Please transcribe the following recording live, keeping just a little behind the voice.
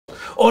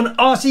On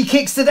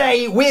RCKicks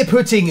today, we're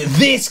putting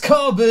this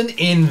carbon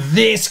in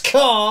this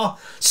car.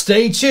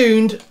 Stay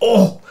tuned.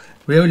 Oh,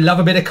 we love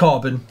a bit of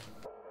carbon.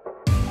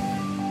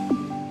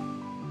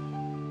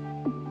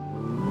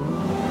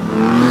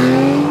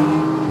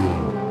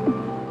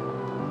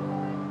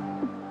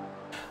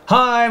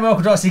 Hi, and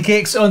welcome to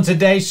RCKicks. On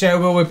today's show,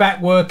 well, we're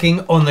back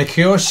working on the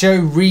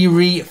Kyosho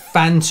Rerelease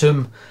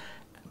Fantom.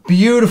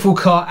 Beautiful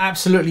car,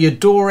 absolutely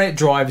adore it,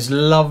 drives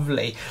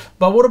lovely.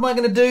 But what am I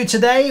going to do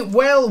today?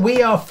 Well,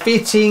 we are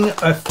fitting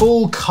a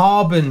full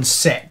carbon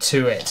set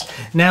to it.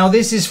 Now,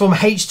 this is from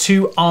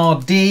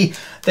H2RD.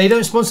 They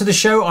don't sponsor the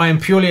show, I am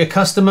purely a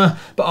customer,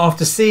 but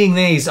after seeing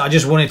these, I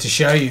just wanted to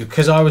show you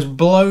because I was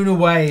blown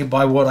away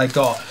by what I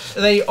got.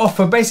 They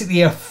offer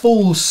basically a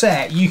full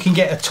set. You can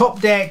get a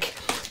top deck,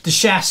 the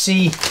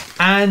chassis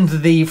and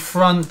the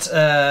front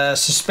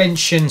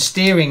suspension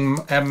steering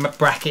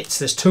brackets.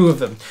 There's two of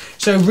them.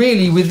 So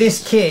really with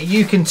this kit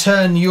you can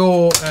turn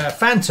your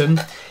Fantom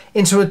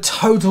into a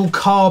total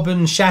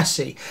carbon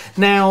chassis.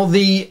 Now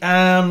the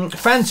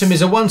Fantom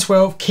is a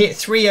 112 kit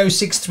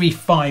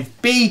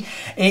 30635B.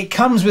 It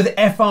comes with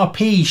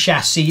FRP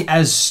chassis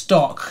as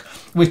stock,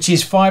 which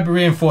is fibre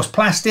reinforced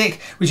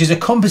plastic, which is a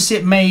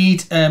composite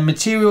made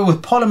material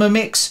with polymer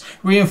mix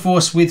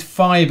reinforced with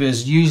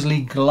fibres,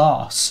 usually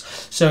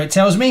glass. So it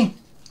tells me.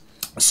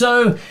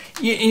 So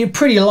you're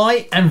pretty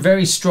light and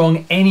very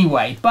strong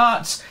anyway,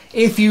 but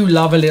if you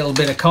love a little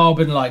bit of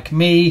carbon like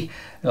me,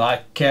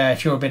 like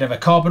if you're a bit of a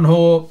carbon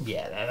whore,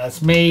 yeah,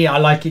 that's me, I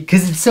like it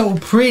because it's so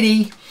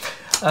pretty.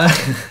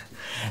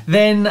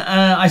 Then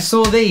I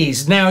saw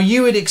these. Now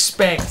you would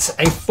expect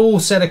a full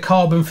set of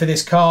carbon for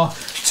this car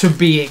to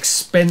be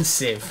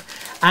expensive,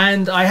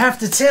 and I have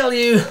to tell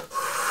you,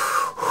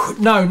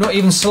 no, not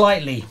even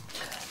slightly.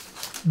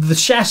 The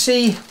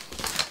chassis,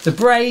 the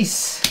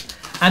brace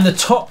and the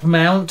top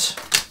mount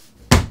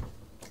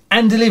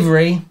and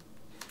delivery,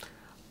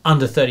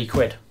 under 30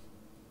 quid.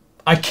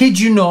 I kid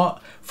you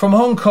not, from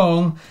Hong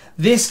Kong.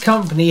 This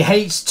company,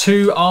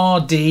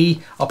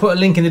 H2RD, I'll put a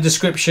link in the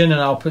description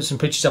and I'll put some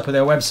pictures up of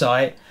their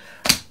website,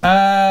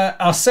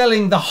 are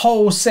selling the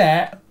whole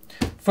set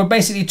for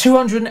basically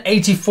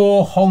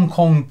 284 Hong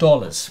Kong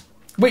dollars,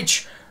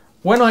 which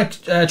when I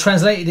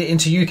translated it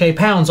into UK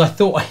pounds, I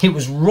thought it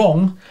was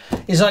wrong.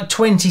 It's like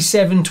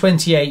 27,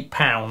 28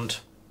 pound.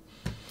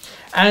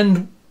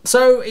 And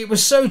so it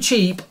was so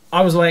cheap,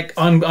 I was like,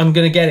 I'm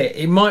gonna get it.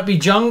 It might be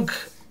junk,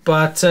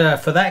 but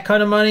for that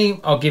kind of money,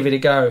 I'll give it a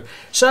go.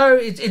 So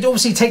it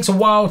obviously takes a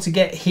while to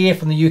get here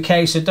from the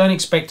UK, so don't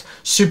expect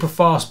super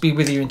fast, be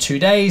with you in 2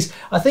 days.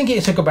 I think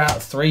it took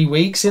about 3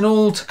 weeks in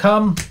all to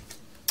come.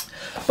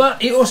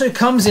 But it also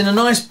comes in a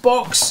nice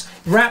box,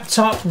 wrapped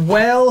up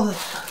well.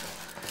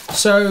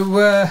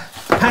 So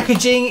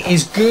packaging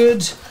is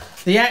good.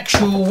 The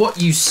actual,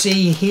 what you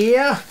see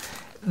here,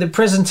 the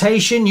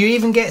presentation, you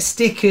even get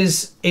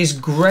stickers, is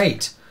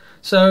great.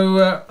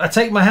 So I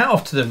take my hat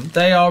off to them.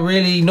 They are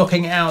really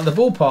knocking it out of the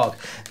ballpark.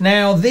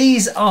 Now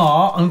these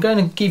are, I'm going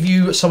to give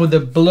you some of the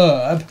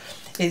blurb.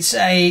 It's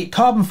a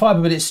carbon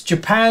fibre, but it's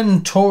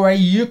Japan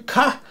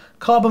Toreyuka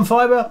carbon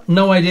fibre.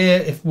 No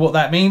idea what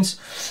that means.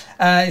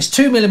 It's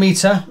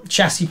 2mm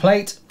chassis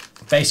plate,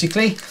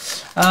 basically.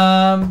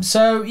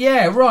 So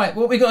yeah, right,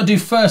 what we got to do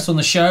first on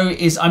the show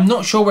is, I'm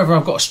not sure whether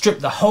I've got to strip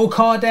the whole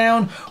car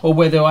down or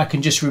whether I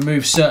can just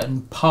remove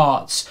certain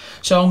parts.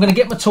 So I'm going to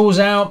get my tools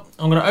out,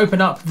 I'm going to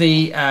open up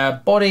the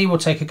body, we'll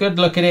take a good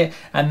look at it,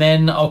 and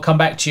then I'll come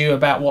back to you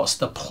about what's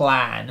the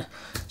plan.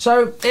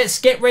 So let's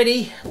get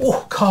ready.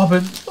 Oh,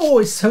 carbon, oh,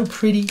 it's so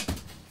pretty.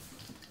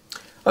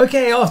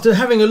 Okay, after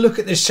having a look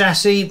at this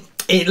chassis,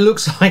 it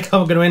looks like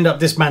I'm going to end up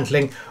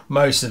dismantling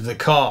most of the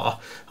car.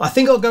 I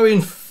think I'll go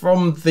in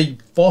from the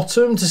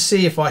bottom to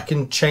see if I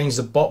can change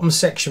the bottom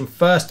section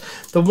first.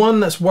 The one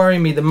that's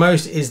worrying me the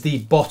most is the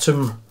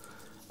bottom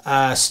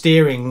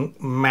steering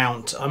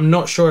mount. I'm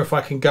not sure if I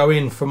can go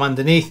in from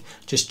underneath,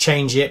 just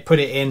change it, put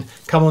it in,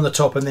 come on the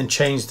top and then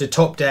change the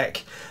top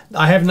deck.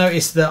 I have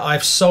noticed that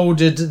I've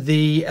soldered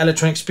the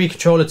electronic speed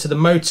controller to the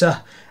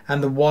motor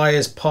and the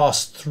wires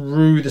pass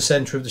through the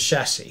center of the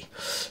chassis,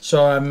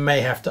 so I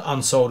may have to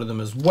unsolder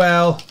them as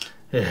well.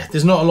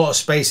 There's not a lot of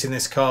space in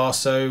this car,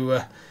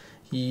 so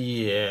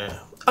yeah.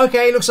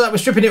 Okay, looks like we're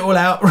stripping it all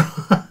out.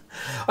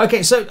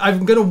 Okay, so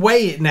I'm going to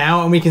weigh it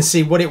now and we can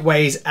see what it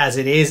weighs as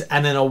it is,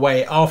 and then I'll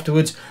weigh it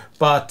afterwards.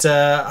 But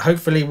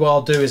hopefully what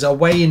I'll do is I'll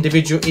weigh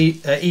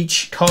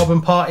each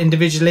carbon part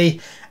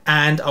individually,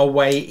 and I'll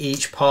weigh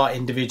each part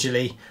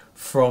individually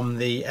from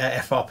the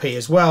FRP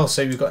as well,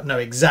 so you've got to know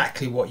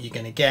exactly what you're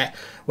going to get,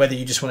 whether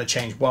you just want to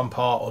change one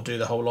part or do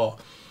the whole lot.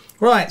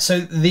 Right,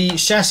 so the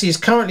chassis is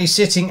currently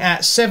sitting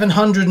at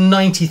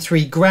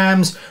 793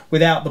 grams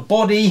without the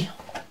body.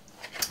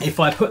 If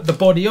I put the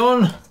body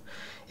on,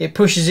 it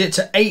pushes it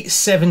to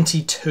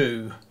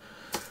 872.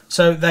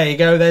 So there you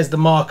go, there's the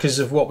markers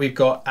of what we've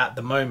got at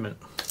the moment.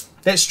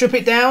 Let's strip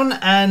it down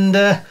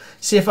and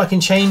see if I can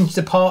change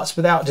the parts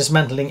without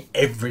dismantling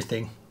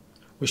everything.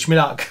 Wish me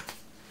luck.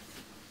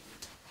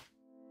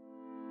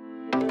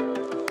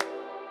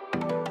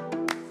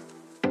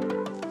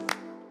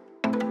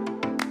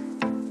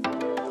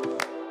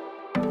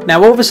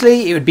 Now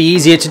obviously it would be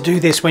easier to do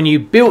this when you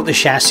built the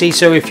chassis,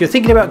 so if you're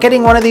thinking about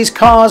getting one of these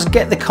cars,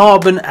 get the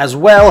carbon as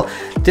well.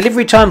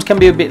 Delivery times can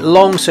be a bit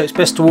long, so it's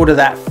best to order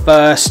that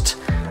first.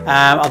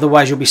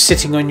 Otherwise you'll be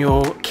sitting on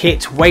your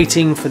kit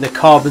waiting for the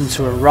carbon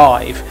to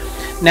arrive.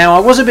 Now I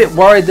was a bit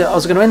worried that I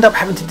was going to end up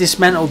having to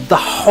dismantle the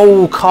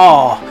whole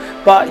car,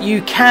 but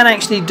you can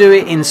actually do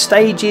it in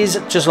stages,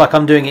 just like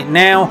I'm doing it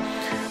now.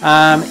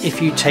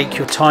 If you take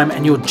your time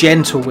and you're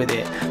gentle with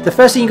it. The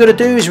first thing you've got to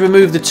do is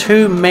remove the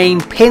two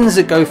main pins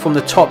that go from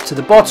the top to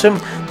the bottom.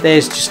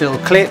 There's just little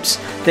clips.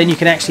 Then you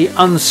can actually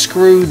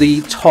unscrew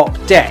the top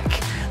deck.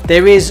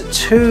 There is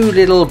two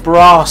little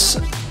brass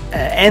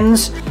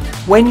ends.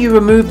 When you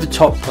remove the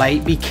top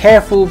plate, be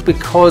careful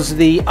because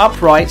the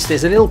uprights,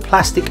 there's a little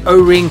plastic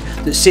O-ring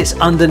that sits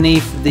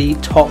underneath the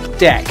top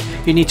deck.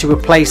 You need to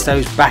replace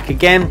those back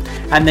again,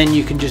 and then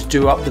you can just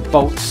do up the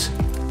bolts.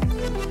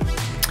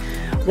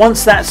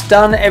 Once that's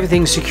done,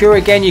 everything's secure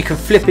again, you can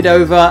flip it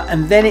over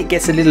and then it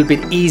gets a little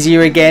bit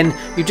easier again.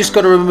 You've just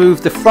got to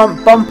remove the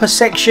front bumper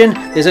section.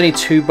 There's only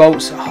two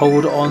bolts that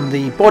hold on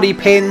the body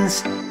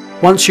pins.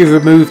 Once you've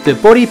removed the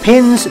body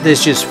pins,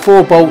 there's just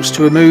 4 bolts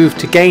to remove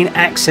to gain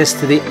access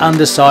to the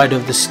underside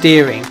of the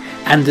steering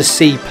and the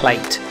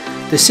C-plate.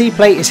 The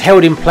C-plate is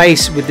held in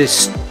place with the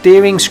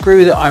steering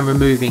screw that I'm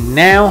removing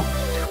now.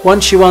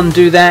 Once you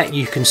undo that,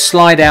 you can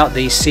slide out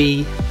the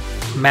C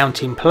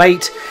mounting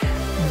plate.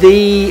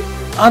 The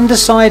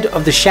underside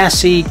of the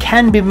chassis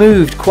can be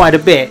moved quite a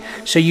bit,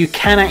 so you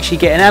can actually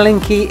get an Allen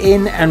key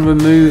in and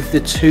remove the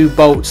 2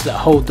 bolts that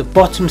hold the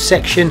bottom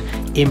section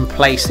in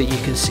place that you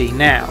can see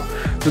now.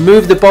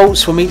 Remove the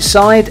bolts from each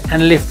side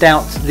and lift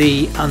out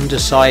the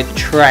underside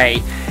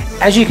tray.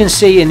 As you can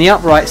see in the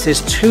uprights,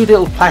 there's 2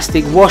 little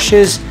plastic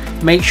washers.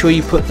 Make sure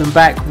you put them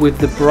back with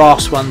the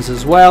brass ones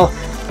as well.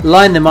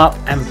 Line them up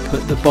and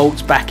put the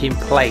bolts back in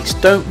place.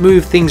 Don't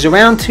move things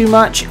around too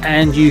much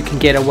and you can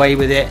get away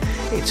with it.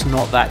 It's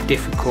not that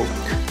difficult.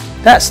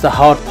 That's the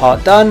hard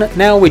part done.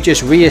 Now we're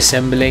just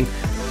reassembling.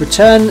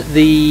 Return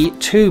the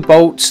 2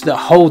 bolts that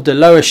hold the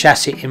lower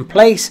chassis in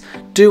place.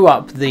 Do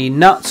up the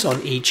nuts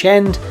on each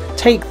end.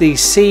 Take the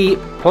C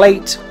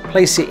plate,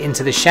 place it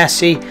into the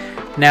chassis.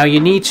 Now you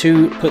need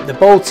to put the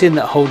bolt in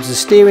that holds the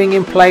steering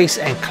in place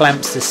and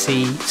clamps the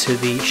C to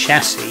the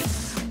chassis.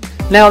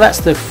 Now that's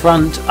the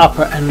front,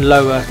 upper and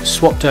lower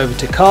swapped over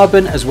to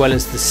carbon, as well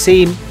as the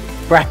C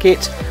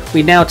bracket.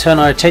 We now turn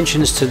our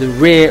attentions to the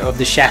rear of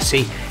the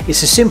chassis.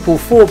 It's a simple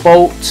 4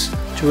 bolts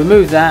to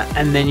remove that,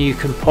 and then you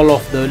can pull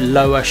off the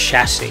lower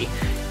chassis.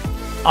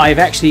 I've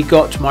actually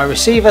got my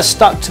receiver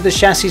stuck to the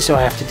chassis, so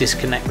I have to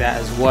disconnect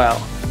that as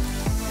well.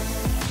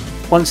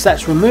 Once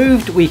that's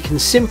removed, we can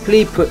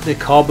simply put the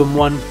carbon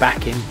one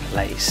back in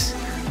place.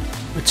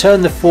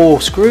 Return the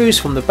 4 screws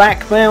from the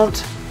back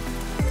mount.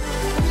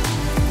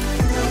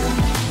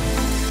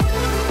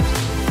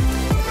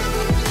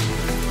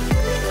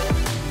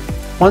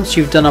 Once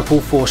you've done up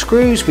all 4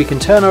 screws, we can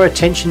turn our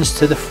attentions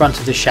to the front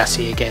of the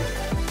chassis again.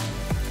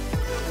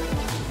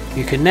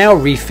 You can now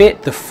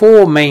refit the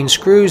 4 main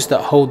screws that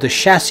hold the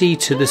chassis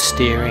to the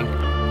steering.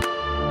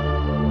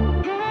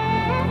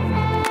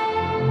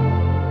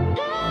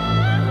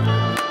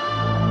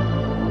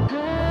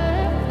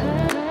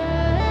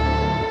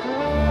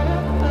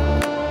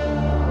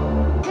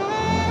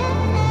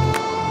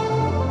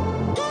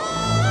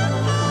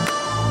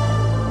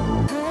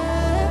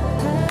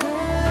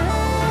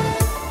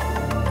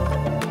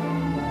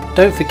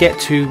 Don't forget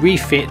to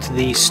refit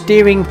the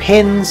steering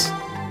pins.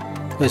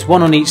 There's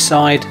 1 on each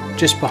side,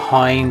 just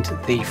behind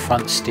the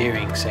front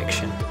steering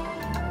section.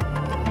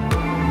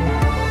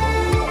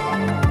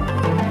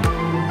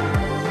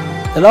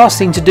 The last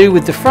thing to do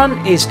with the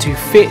front is to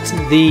fit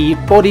the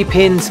body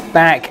pins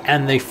back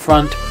and the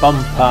front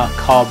bumper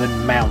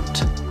carbon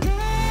mount.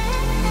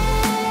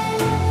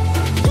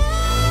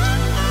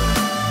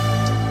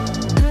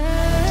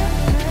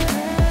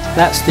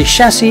 That's the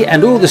chassis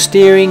and all the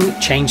steering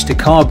changed to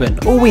carbon.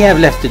 All we have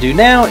left to do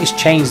now is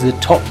change the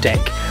top deck,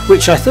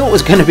 which I thought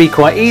was going to be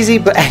quite easy,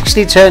 but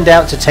actually turned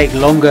out to take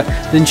longer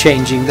than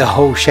changing the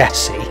whole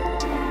chassis.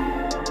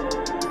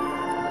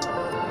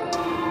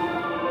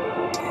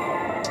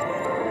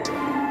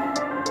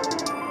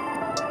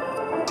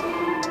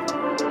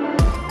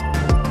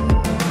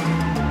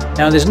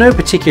 Now there's no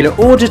particular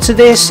order to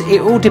this, it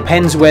all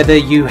depends whether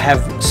you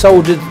have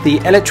soldered the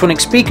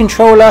electronic speed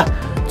controller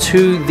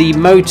to the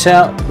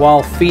motor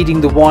while feeding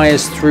the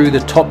wires through the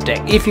top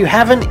deck. If you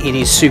haven't, it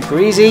is super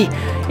easy.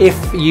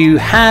 If you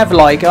have,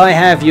 like I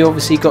have, you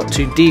obviously got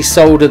to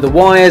desolder the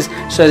wires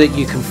so that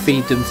you can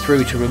feed them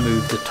through to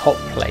remove the top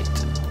plate.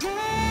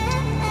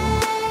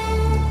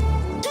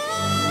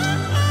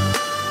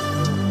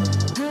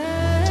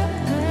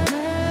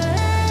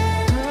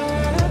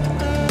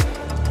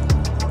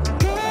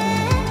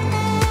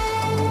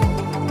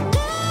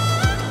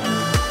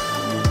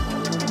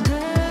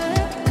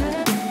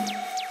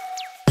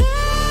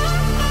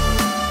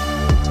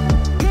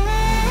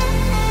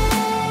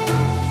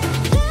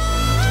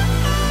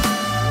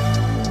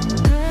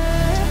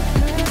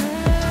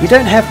 You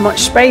don't have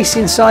much space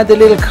inside the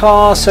little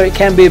car, so it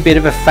can be a bit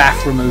of a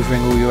faff removing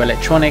all your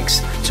electronics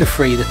to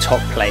free the top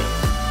plate.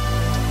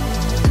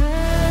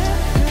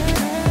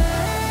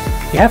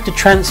 You have to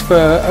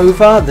transfer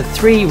over the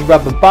 3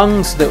 rubber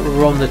bungs that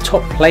were on the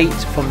top plate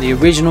from the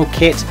original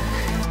kit.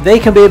 They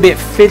can be a bit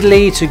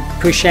fiddly to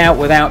push out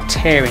without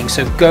tearing,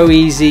 so go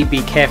easy,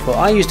 be careful.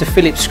 I used a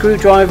Phillips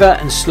screwdriver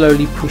and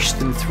slowly pushed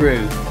them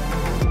through.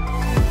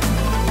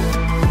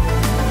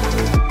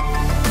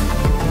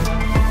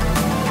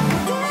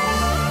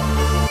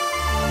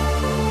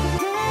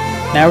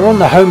 Now we're on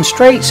the home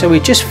straight, so we're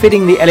just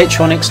fitting the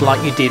electronics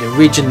like you did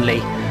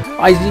originally.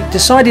 I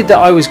decided that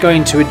I was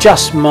going to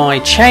adjust my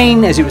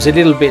chain as it was a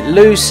little bit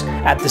loose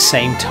at the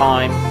same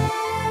time.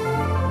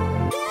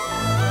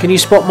 Can you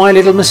spot my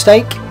little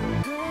mistake?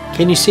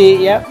 Can you see it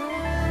yet?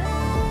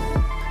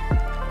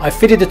 I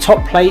fitted the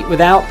top plate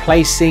without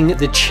placing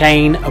the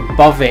chain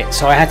above it,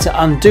 so I had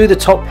to undo the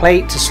top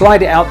plate to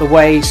slide it out the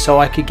way so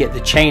I could get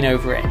the chain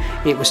over it.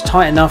 It was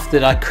tight enough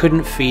that I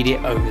couldn't feed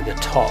it over the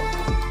top.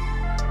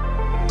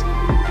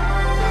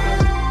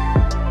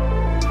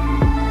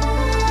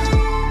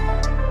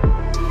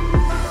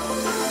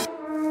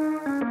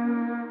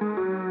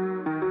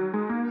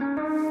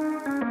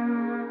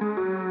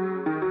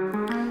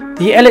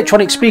 The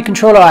electronic speed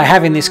controller I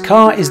have in this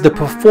car is the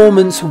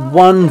Performance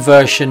 1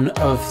 version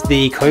of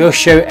the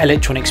Kyosho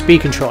electronic speed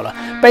controller.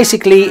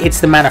 Basically,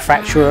 it's the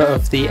manufacturer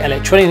of the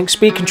electronic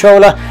speed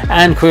controller,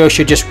 and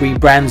Kyosho just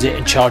rebrands it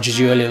and charges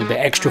you a little bit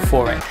extra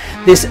for it.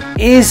 This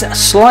is a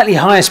slightly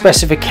higher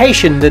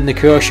specification than the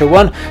Kyosho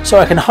one, so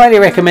I can highly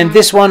recommend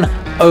this one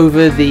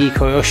over the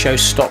Kyosho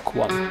stock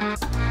one.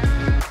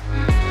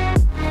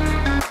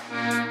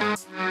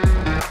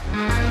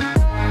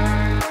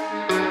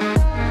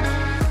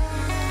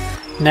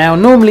 Now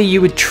normally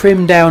you would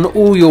trim down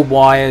all your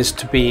wires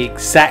to be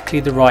exactly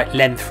the right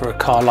length for a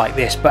car like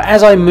this, but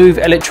as I move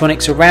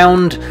electronics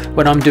around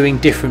when I'm doing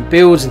different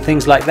builds and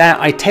things like that,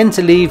 I tend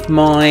to leave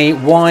my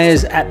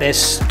wires at their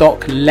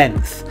stock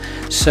length.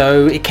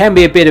 So it can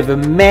be a bit of a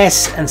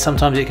mess and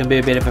sometimes it can be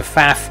a bit of a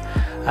faff,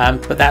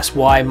 but that's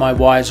why my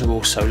wires are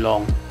all so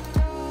long.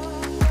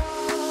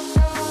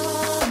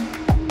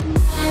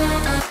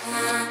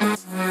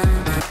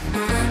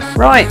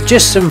 Right,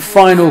 just some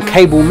final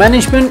cable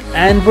management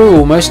and we're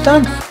almost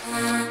done.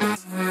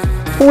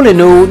 All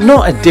in all,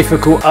 not a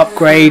difficult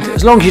upgrade,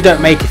 as long as you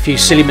don't make a few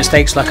silly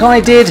mistakes like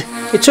I did.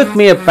 It took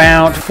me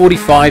about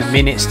 45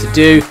 minutes to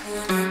do.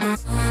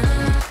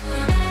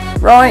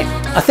 Right,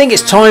 I think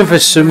it's time for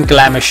some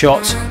glamour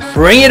shots.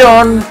 Bring it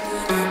on!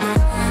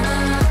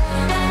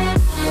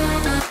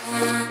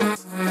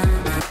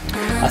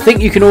 I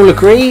think you can all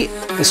agree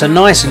it's a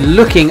nice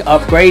looking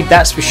upgrade,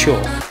 that's for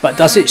sure, but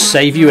does it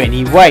save you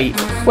any weight?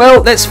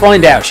 Well, let's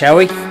find out, shall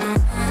we?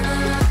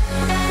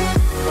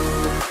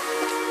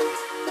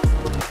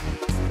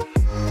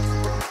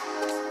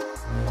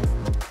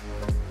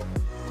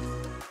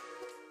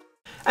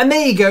 And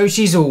there you go,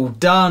 she's all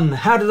done.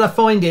 How did I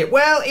find it?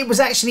 Well, it was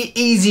actually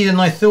easier than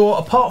I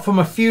thought, apart from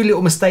a few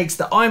little mistakes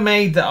that I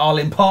made that I'll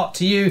impart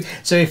to you.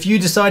 So if you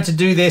decide to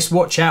do this,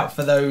 watch out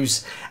for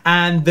those.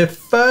 And the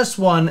first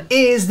one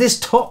is this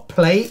top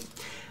plate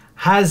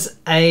has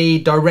a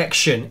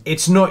direction.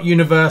 It's not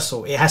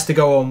universal. It has to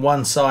go on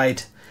one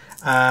side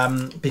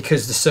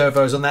because the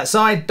servo is on that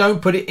side.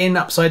 Don't put it in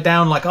upside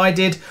down like I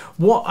did.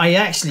 What I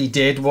actually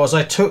did was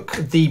I took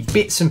the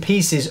bits and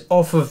pieces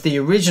off of the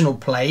original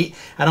plate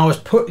and I was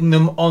putting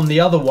them on the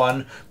other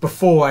one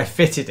before I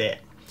fitted it.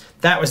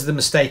 That was the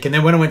mistake. And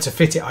then when I went to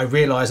fit it, I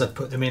realized I'd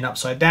put them in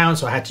upside down,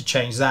 so I had to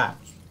change that.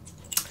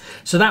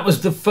 So that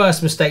was the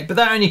first mistake, but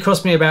that only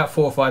cost me about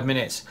 4 or 5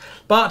 minutes.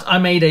 But I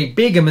made a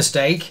bigger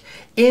mistake.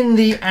 In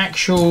the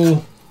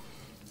actual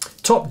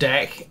top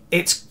deck,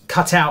 it's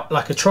cut out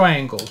like a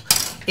triangle.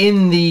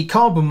 In the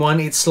carbon one,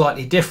 it's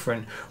slightly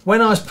different.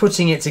 When I was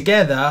putting it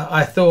together,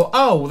 I thought,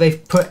 oh,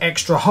 they've put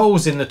extra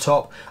holes in the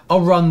top. I'll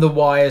run the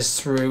wires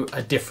through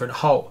a different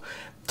hole.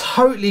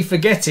 Totally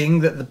forgetting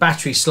that the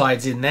battery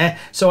slides in there.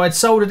 So I'd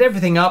soldered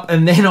everything up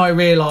and then I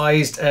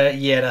realized,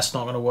 yeah, that's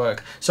not going to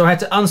work. So I had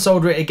to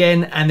unsolder it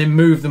again and then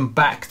move them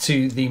back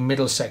to the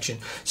middle section.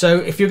 So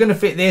if you're going to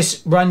fit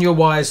this, run your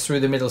wires through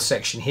the middle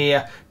section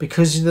here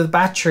because of the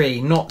battery,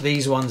 not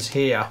these ones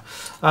here.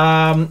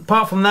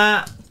 Apart from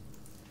that,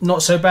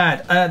 not so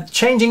bad.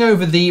 Changing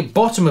over the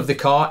bottom of the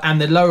car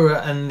and the lower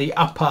and the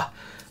upper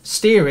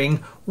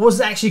steering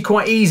was actually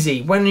quite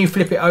easy. When you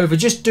flip it over,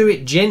 just do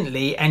it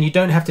gently and you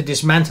don't have to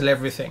dismantle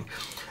everything.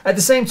 At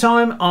the same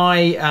time,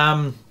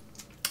 I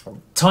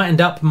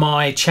tightened up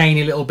my chain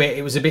a little bit.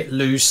 It was a bit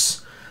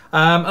loose.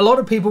 A lot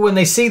of people, when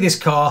they see this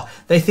car,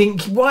 they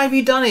think, why have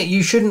you done it?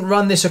 You shouldn't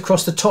run this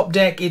across the top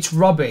deck. It's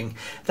rubbing.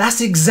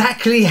 That's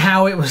exactly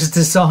how it was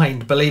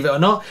designed, believe it or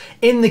not.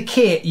 In the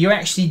kit, you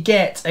actually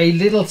get a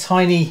little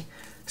tiny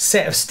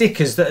set of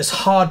stickers that is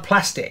hard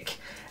plastic.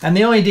 And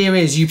the idea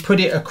is you put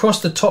it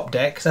across the top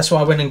deck. That's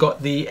why I went and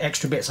got the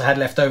extra bits I had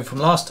left over from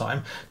last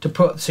time to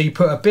put. So you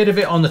put a bit of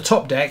it on the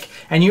top deck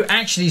and you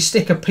actually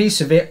stick a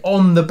piece of it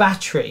on the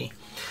battery.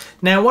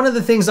 Now, one of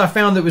the things I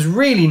found that was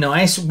really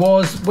nice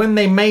was when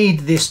they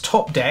made this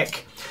top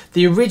deck,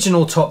 the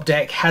original top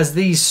deck has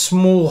these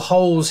small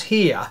holes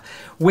here,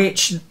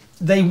 which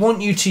they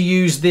want you to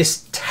use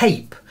this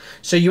tape.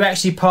 So you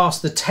actually pass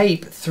the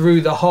tape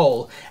through the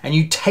hole and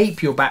you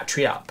tape your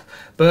battery up.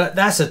 But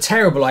that's a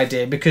terrible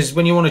idea, because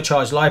when you want to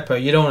charge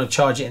LiPo, you don't want to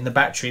charge it in the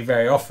battery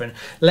very often,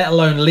 let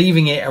alone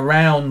leaving it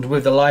around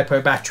with the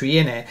LiPo battery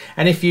in it.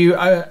 And if you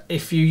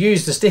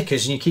use the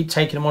stickers and you keep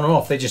taking them on and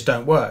off, they just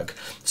don't work.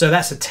 So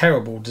that's a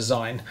terrible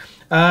design.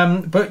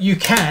 But you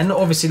can,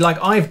 obviously,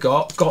 like I've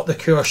got the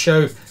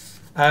Kyosho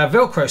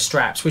Velcro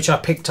straps, which I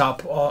picked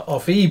up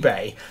off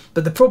eBay.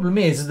 But the problem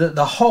is that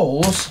the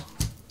holes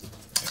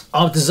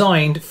are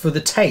designed for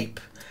the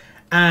tape,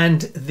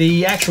 and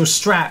the actual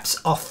straps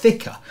are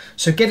thicker,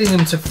 so getting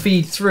them to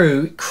feed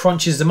through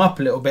crunches them up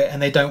a little bit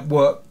and they don't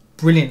work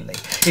brilliantly.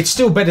 It's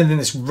still better than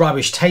this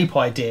rubbish tape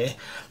idea,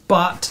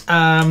 but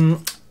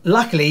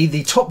luckily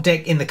the top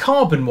deck in the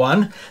carbon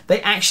one,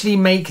 they actually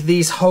make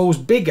these holes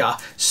bigger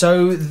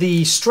so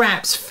the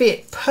straps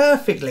fit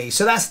perfectly.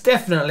 So that's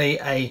definitely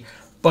a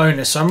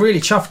bonus. So I'm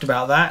really chuffed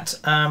about that,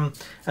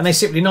 and they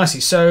sit really nicely.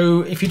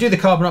 So if you do the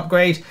carbon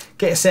upgrade,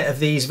 get a set of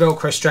these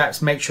Velcro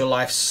straps, makes your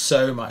life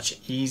so much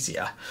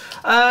easier.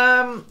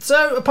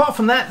 So apart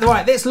from that,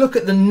 right, let's look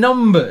at the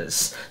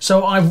numbers.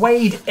 So I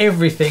weighed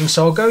everything,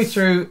 so I'll go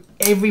through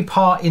every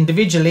part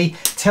individually,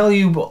 tell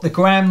you what the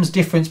grams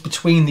difference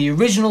between the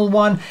original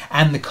one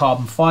and the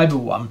carbon fiber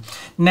one.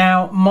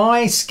 Now,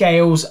 my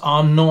scales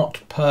are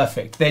not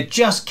perfect. They're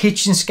just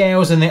kitchen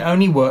scales and they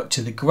only work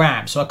to the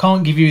gram, so I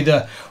can't give you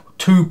the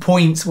 2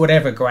 points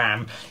whatever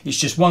gram. It's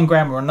just 1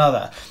 gram or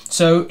another,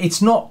 so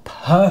it's not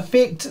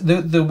perfect,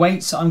 the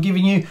weights I'm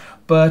giving you,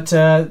 but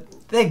they're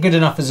good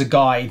enough as a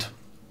guide.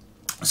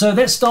 So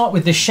let's start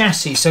with the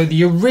chassis. So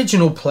the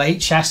original plate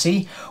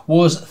chassis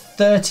was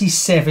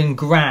 37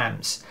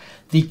 grams.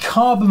 The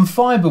carbon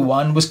fiber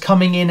one was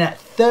coming in at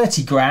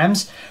 30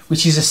 grams,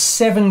 which is a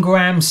 7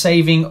 gram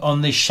saving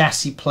on the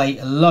chassis plate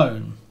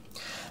alone.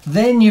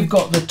 Then you've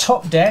got the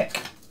top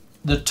deck.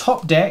 The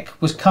top deck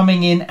was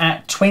coming in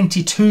at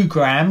 22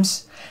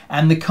 grams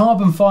and the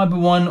carbon fiber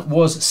one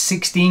was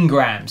 16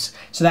 grams.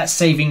 So that's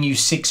saving you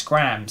 6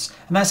 grams.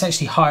 And that's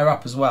actually higher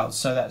up as well.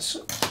 So that's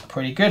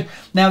pretty good.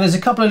 Now there's a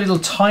couple of little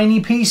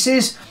tiny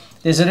pieces.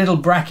 There's a little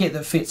bracket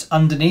that fits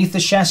underneath the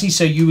chassis.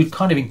 So you would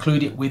kind of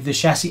include it with the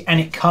chassis, and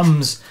it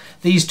comes,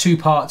 these two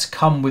parts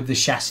come with the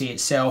chassis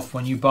itself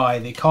when you buy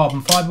the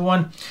carbon fiber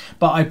one.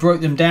 But I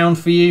broke them down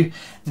for you.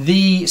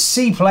 The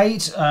C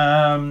plate,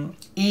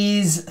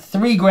 is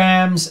 3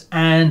 grams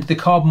and the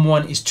carbon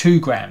one is 2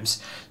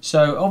 grams.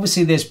 So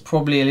obviously there's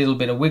probably a little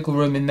bit of wiggle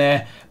room in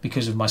there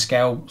because of my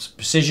scale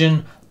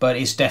precision, but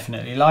it's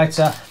definitely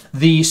lighter.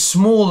 The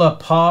smaller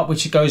part,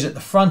 which goes at the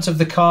front of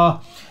the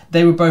car,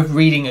 they were both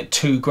reading at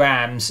 2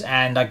 grams,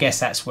 and I guess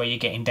that's where you're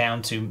getting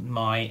down to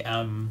my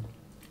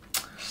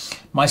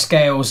my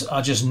scales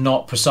are just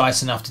not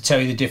precise enough to tell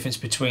you the difference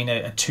between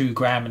a 2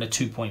 gram and a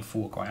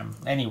 2.4 gram.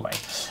 Anyway,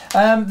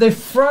 the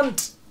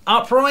front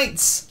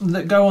uprights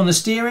that go on the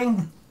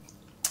steering,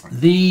 what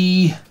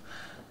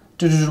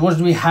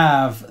do we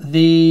have?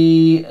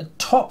 The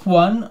top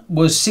one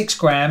was 6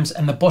 grams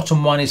and the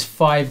bottom one is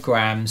 5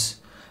 grams.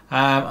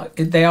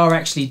 They are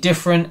actually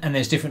different, and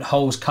there's different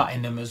holes cut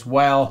in them as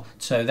well,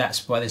 so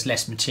that's why there's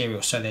less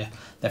material, so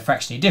they're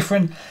fractionally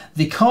different.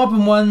 The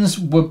carbon ones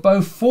were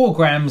both 4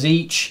 grams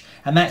each,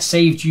 and that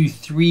saved you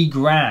 3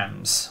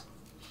 grams.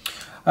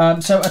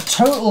 So a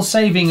total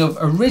saving of,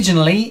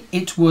 originally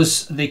it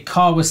was, the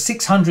car was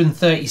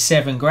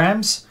 637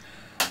 grams.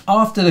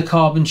 After the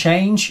carbon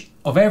change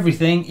of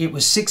everything, it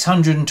was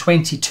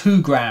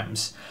 622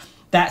 grams.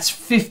 That's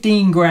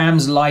 15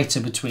 grams lighter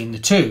between the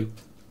two.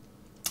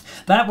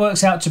 That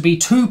works out to be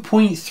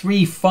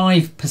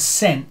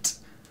 2.35%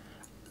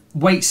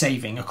 weight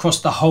saving across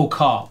the whole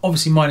car,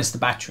 obviously minus the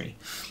battery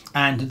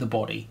and the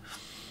body.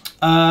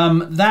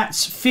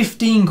 That's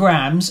 15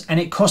 grams and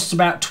it costs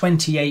about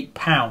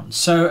 £28.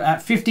 So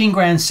at 15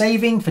 grand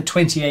saving for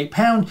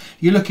 £28,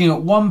 you're looking at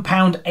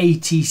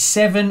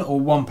 £1.87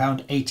 or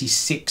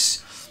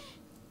 £1.86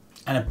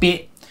 and a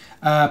bit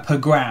per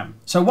gram.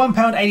 So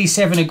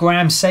 £1.87 a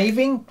gram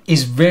saving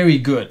is very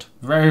good,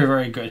 very,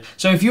 very good.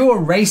 So if you're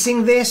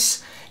racing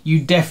this, you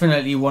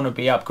definitely want to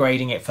be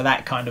upgrading it for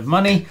that kind of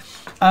money.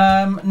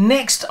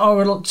 Next, I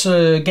would like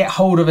to get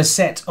hold of a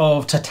set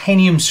of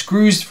titanium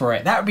screws for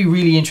it. That would be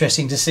really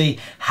interesting to see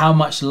how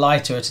much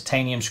lighter a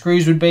titanium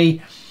screws would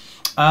be.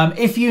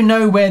 If you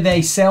know where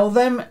they sell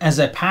them as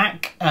a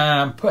pack,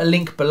 put a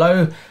link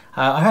below.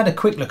 I had a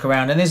quick look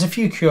around and there's a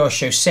few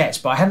Kyosho sets,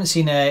 but I haven't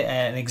seen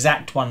an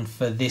exact one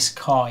for this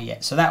car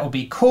yet. So that will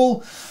be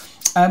cool.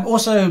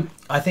 Also,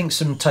 I think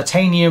some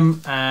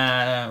titanium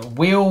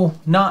wheel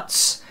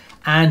nuts,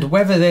 and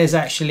whether there's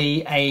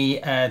actually a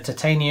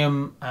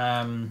titanium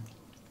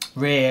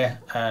rear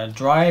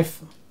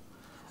drive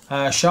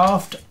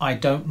shaft, I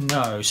don't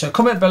know. So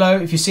comment below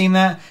if you've seen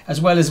that, as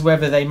well as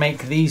whether they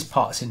make these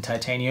parts in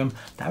titanium.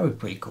 That would be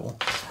pretty cool.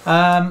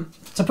 So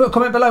put a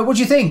comment below. What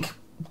do you think?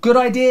 Good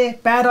idea,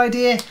 bad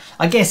idea?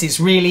 I guess it's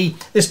really,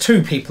 there's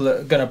two people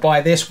that are going to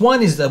buy this.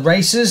 One is the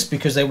racers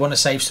because they want to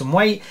save some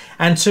weight,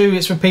 and two,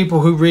 it's for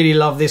people who really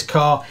love this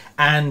car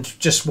and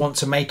just want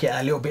to make it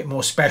a little bit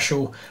more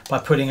special by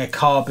putting a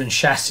carbon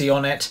chassis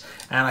on it,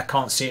 and I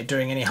can't see it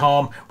doing any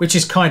harm, which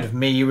is kind of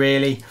me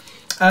really.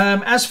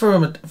 As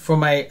from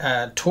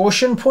a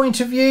torsion point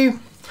of view,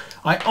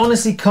 I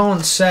honestly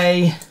can't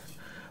say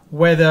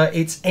whether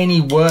it's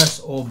any worse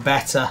or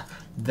better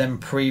than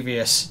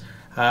previous.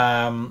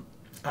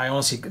 I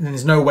honestly,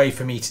 there's no way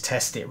for me to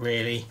test it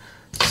really.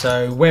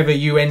 So whether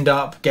you end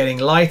up getting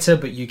lighter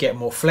but you get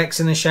more flex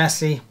in the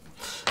chassis,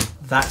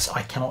 that's,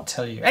 I cannot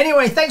tell you.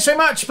 Anyway, thanks very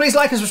much. Please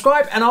like and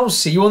subscribe, and I'll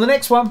see you on the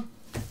next one.